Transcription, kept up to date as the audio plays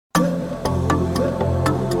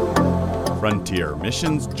Frontier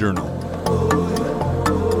Missions Journal.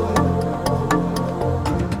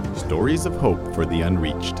 Stories of hope for the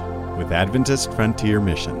unreached with Adventist Frontier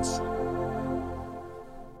Missions.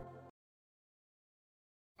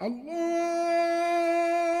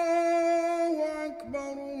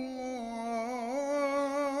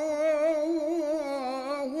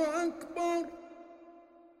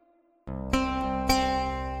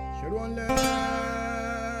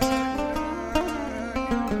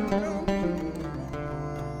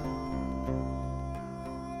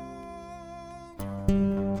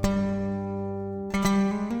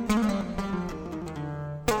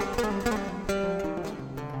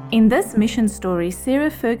 In this mission story,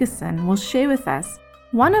 Sarah Ferguson will share with us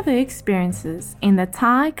one of her experiences in the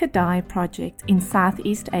Tai Kadai project in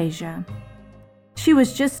Southeast Asia. She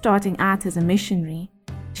was just starting out as a missionary.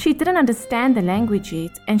 She didn't understand the language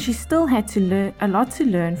yet, and she still had to learn a lot to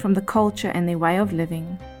learn from the culture and their way of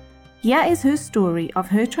living. Here is her story of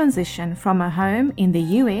her transition from a home in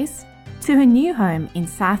the US to her new home in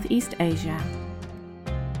Southeast Asia.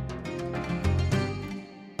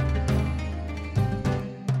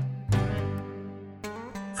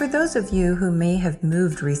 For those of you who may have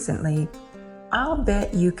moved recently, I'll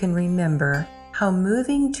bet you can remember how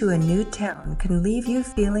moving to a new town can leave you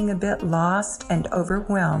feeling a bit lost and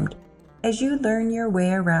overwhelmed as you learn your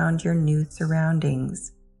way around your new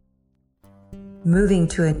surroundings. Moving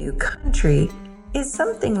to a new country is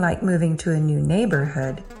something like moving to a new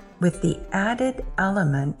neighborhood with the added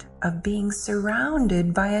element of being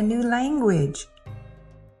surrounded by a new language.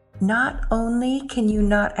 Not only can you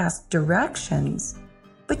not ask directions,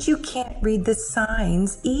 but you can't read the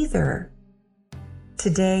signs either.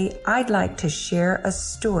 Today, I'd like to share a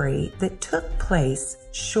story that took place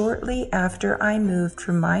shortly after I moved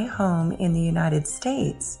from my home in the United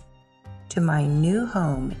States to my new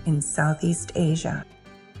home in Southeast Asia.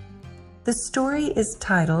 The story is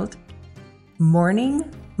titled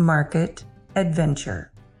Morning Market Adventure.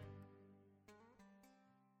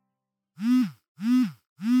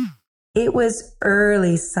 It was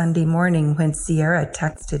early Sunday morning when Sierra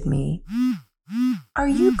texted me, "Are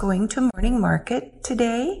you going to morning market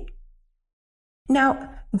today?" Now,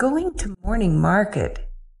 going to morning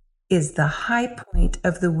market is the high point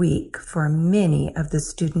of the week for many of the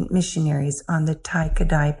student missionaries on the Tai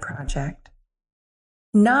Kadai project.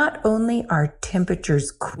 Not only are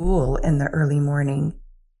temperatures cool in the early morning,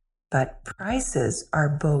 but prices are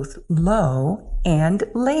both low and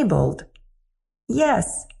labeled.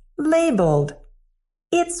 Yes, labeled.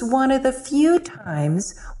 It's one of the few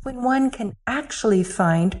times when one can actually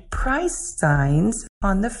find price signs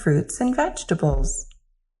on the fruits and vegetables.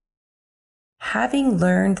 Having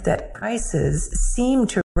learned that prices seem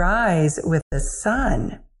to rise with the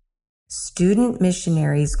sun, student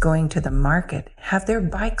missionaries going to the market have their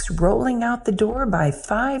bikes rolling out the door by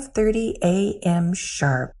 5:30 a.m.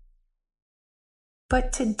 sharp.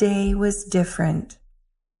 But today was different.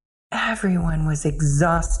 Everyone was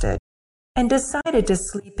exhausted and decided to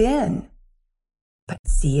sleep in. But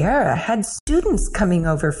Sierra had students coming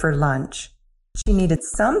over for lunch. She needed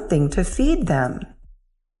something to feed them.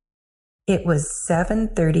 It was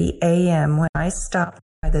 7:30 a.m. when I stopped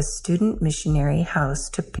by the student missionary house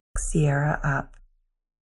to pick Sierra up.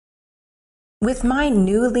 With my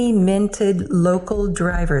newly minted local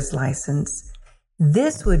driver's license,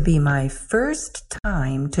 this would be my first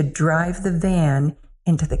time to drive the van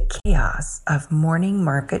into the chaos of morning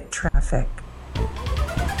market traffic.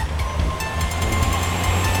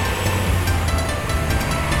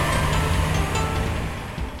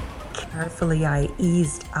 Carefully, I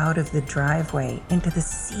eased out of the driveway into the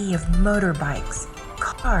sea of motorbikes,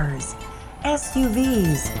 cars,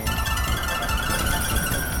 SUVs.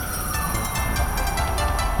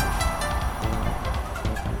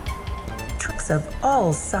 Trucks of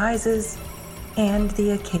all sizes, and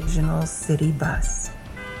the occasional city bus.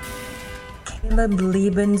 Caleb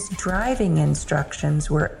Lieben's driving instructions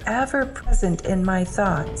were ever present in my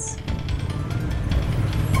thoughts.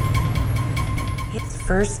 His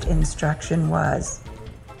first instruction was,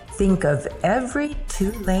 think of every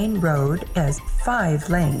 2-lane road as 5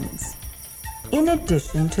 lanes. In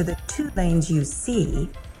addition to the 2 lanes you see,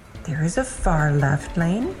 there is a far left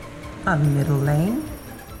lane, a middle lane,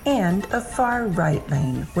 and a far right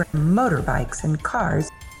lane where motorbikes and cars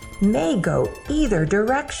may go either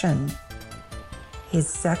direction. His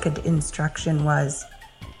second instruction was,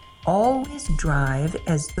 always drive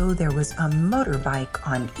as though there was a motorbike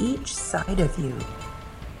on each side of you.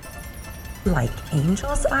 Like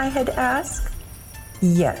angels, I had asked?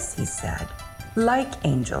 Yes, he said, like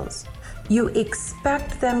angels. You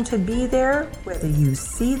expect them to be there whether you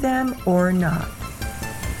see them or not.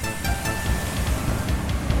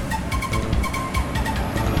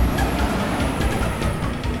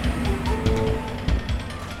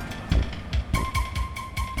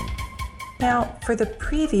 Now, for the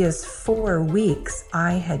previous 4 weeks,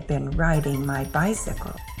 I had been riding my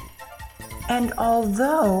bicycle. And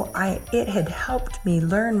although it had helped me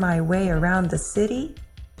learn my way around the city,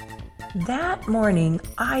 that morning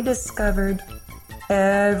I discovered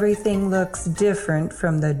everything looks different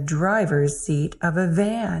from the driver's seat of a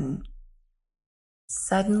van.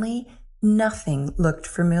 Suddenly, nothing looked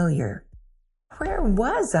familiar. Where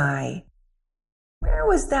was I? Where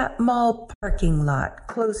was that mall parking lot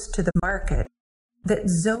close to the market that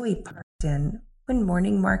Zoe parked in when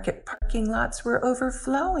morning market parking lots were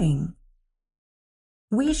overflowing?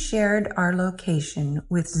 We shared our location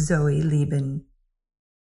with Zoe Lieben.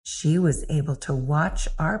 She was able to watch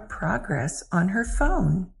our progress on her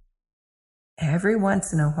phone. Every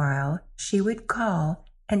once in a while, she would call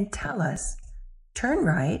and tell us, "Turn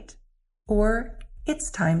right," or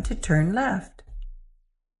 "It's time to turn left."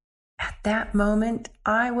 At that moment,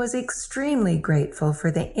 I was extremely grateful for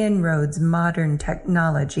the inroads modern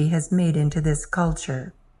technology has made into this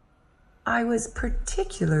culture. I was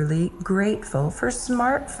particularly grateful for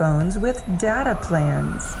smartphones with data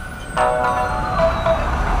plans.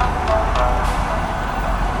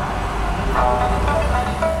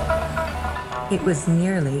 It was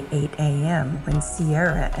nearly 8 a.m. when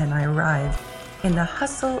Sierra and I arrived in the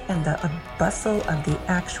hustle and the bustle of the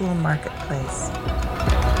actual marketplace.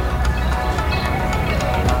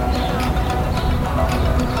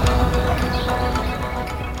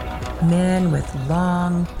 Men with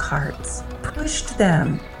long carts pushed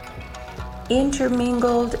them,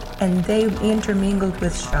 intermingled, and they intermingled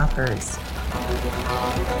with shoppers.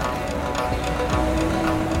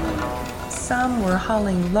 Some were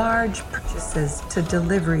hauling large purchases to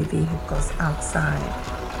delivery vehicles outside.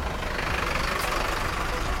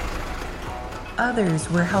 Others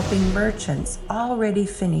were helping merchants already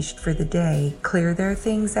finished for the day clear their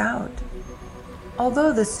things out.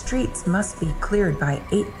 Although the streets must be cleared by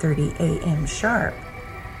 8:30 a.m. sharp,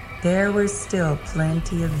 there were still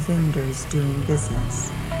plenty of vendors doing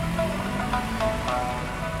business.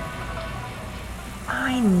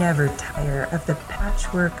 I never tire of the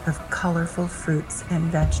patchwork of colorful fruits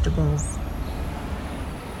and vegetables.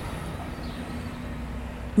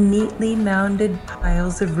 Neatly mounded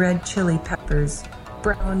piles of red chili peppers,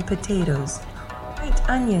 brown potatoes, white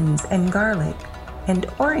onions and garlic, and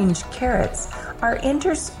orange carrots are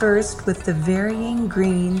interspersed with the varying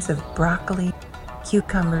greens of broccoli,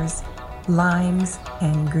 cucumbers, limes,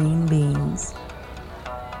 and green beans.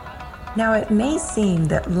 Now, it may seem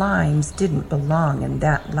that limes didn't belong in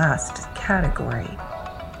that last category.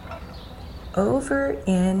 Over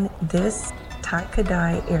in this Tai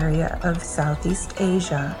Kadai area of Southeast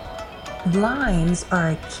Asia, limes are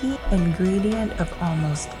a key ingredient of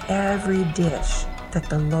almost every dish that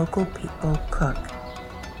the local people cook.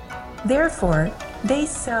 Therefore, they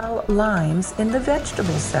sell limes in the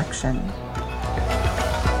vegetable section.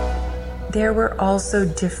 There were also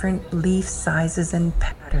different leaf sizes and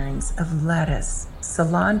patterns of lettuce,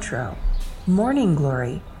 cilantro, morning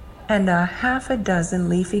glory, and a half a dozen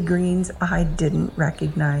leafy greens I didn't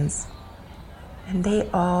recognize. And they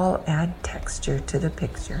all add texture to the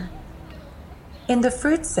picture. In the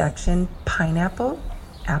fruit section, pineapple,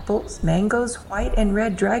 apples, mangoes, white and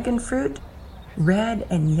red dragon fruit, red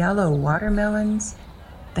and yellow watermelons,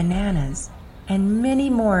 bananas, and many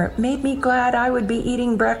more made me glad I would be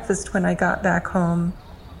eating breakfast when I got back home.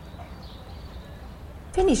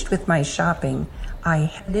 Finished with my shopping, I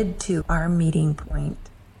headed to our meeting point.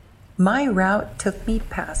 My route took me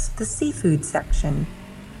past the seafood section.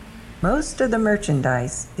 Most of the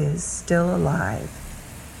merchandise is still alive.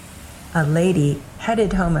 A lady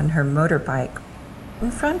headed home on her motorbike in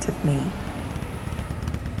front of me.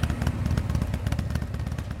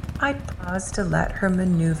 I paused to let her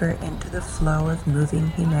maneuver into the flow of moving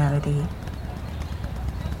humanity.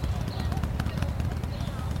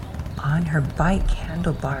 On her bike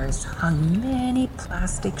handlebars hung many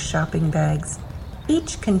plastic shopping bags,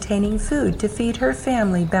 each containing food to feed her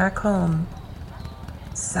family back home.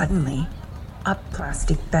 Suddenly, a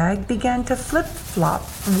plastic bag began to flip-flop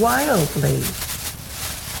wildly.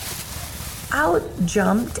 Out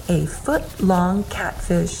jumped a foot-long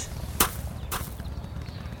catfish.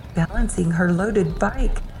 Balancing her loaded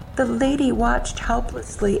bike, the lady watched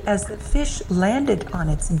helplessly as the fish landed on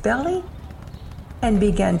its belly and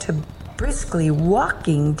began to briskly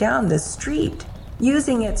walking down the street,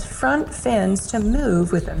 using its front fins to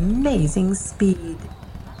move with amazing speed.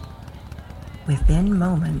 Within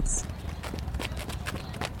moments,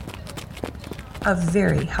 a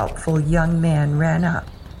very helpful young man ran up,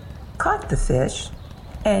 caught the fish,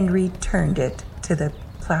 and returned it to the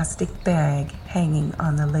plastic bag hanging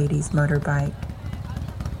on the lady's motorbike.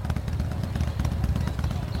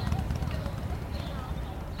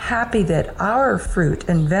 happy that our fruit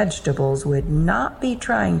and vegetables would not be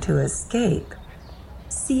trying to escape,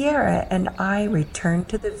 Sierra and I returned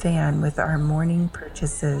to the van with our morning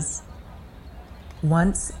purchases.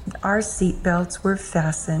 Once our seatbelts were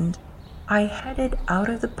fastened, I headed out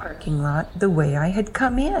of the parking lot the way I had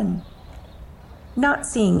come in. Not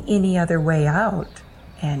seeing any other way out,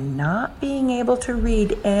 and not being able to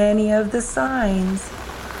read any of the signs,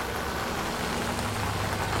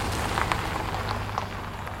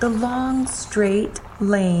 the long, straight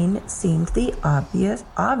lane seemed the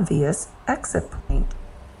obvious exit point.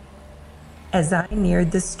 As I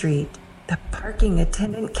neared the street, the parking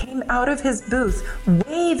attendant came out of his booth,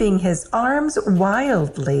 waving his arms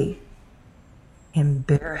wildly.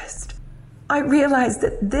 Embarrassed, I realized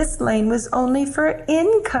that this lane was only for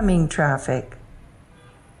incoming traffic.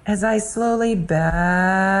 As I slowly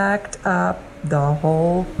backed up the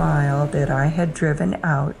whole mile that I had driven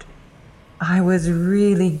out, I was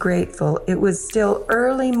really grateful it was still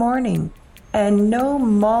early morning and no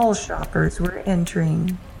mall shoppers were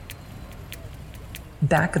entering.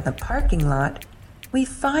 Back in the parking lot, we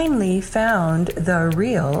finally found the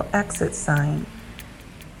real exit sign.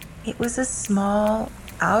 It was a small,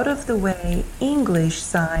 out-of-the-way English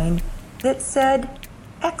sign that said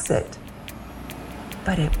exit,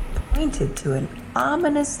 but it pointed to an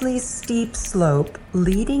ominously steep slope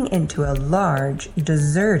leading into a large,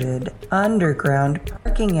 deserted, underground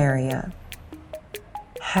parking area.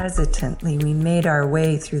 Hesitantly, we made our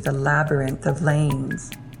way through the labyrinth of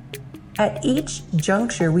lanes. At each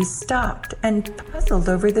juncture, we stopped and puzzled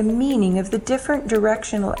over the meaning of the different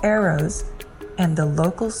directional arrows and the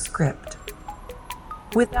local script.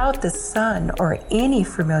 Without the sun or any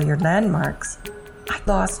familiar landmarks, I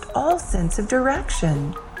lost all sense of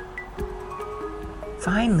direction.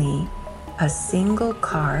 Finally, a single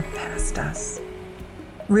car passed us.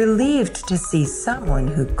 Relieved to see someone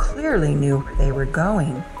who clearly knew where they were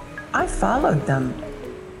going, I followed them.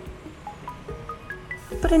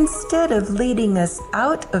 But instead of leading us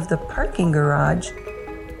out of the parking garage,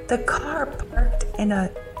 the car parked in a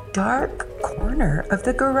dark corner of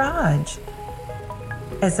the garage.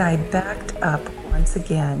 As I backed up once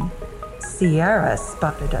again, Sierra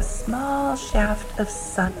spotted a small shaft of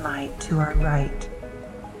sunlight to our right.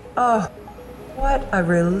 Oh, what a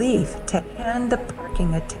relief to hand the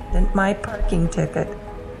parking attendant my parking ticket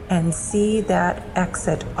and see that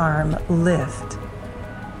exit arm lift.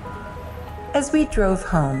 As we drove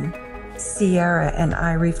home, Sierra and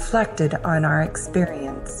I reflected on our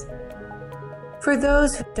experience. For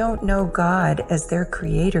those who don't know God as their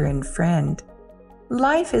creator and friend,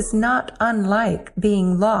 life is not unlike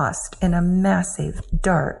being lost in a massive,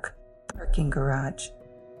 dark parking garage.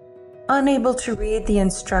 Unable to read the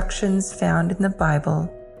instructions found in the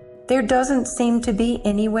Bible, there doesn't seem to be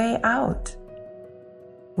any way out.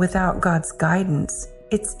 Without God's guidance,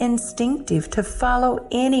 it's instinctive to follow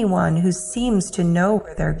anyone who seems to know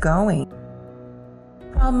where they're going.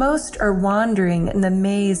 While most are wandering in the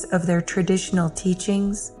maze of their traditional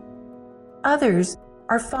teachings, others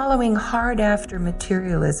are following hard after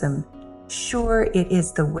materialism, sure it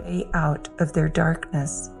is the way out of their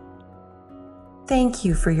darkness. Thank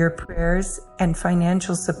you for your prayers and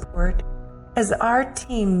financial support as our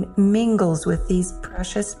team mingles with these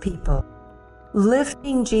precious people,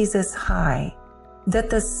 lifting Jesus high, that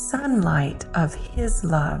the sunlight of His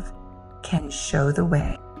love can show the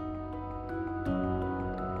way.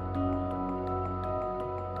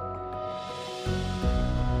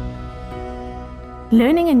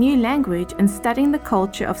 Learning a new language and studying the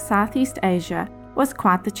culture of Southeast Asia was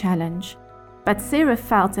quite the challenge. But Sarah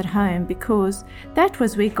felt at home because that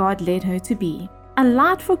was where God led her to be, a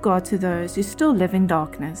light for God to those who still live in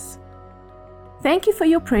darkness. Thank you for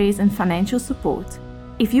your prayers and financial support.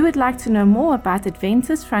 If you would like to know more about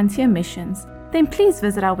Adventist Frontier Missions, then please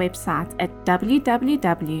visit our website at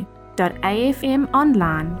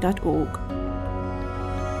www.afmonline.org.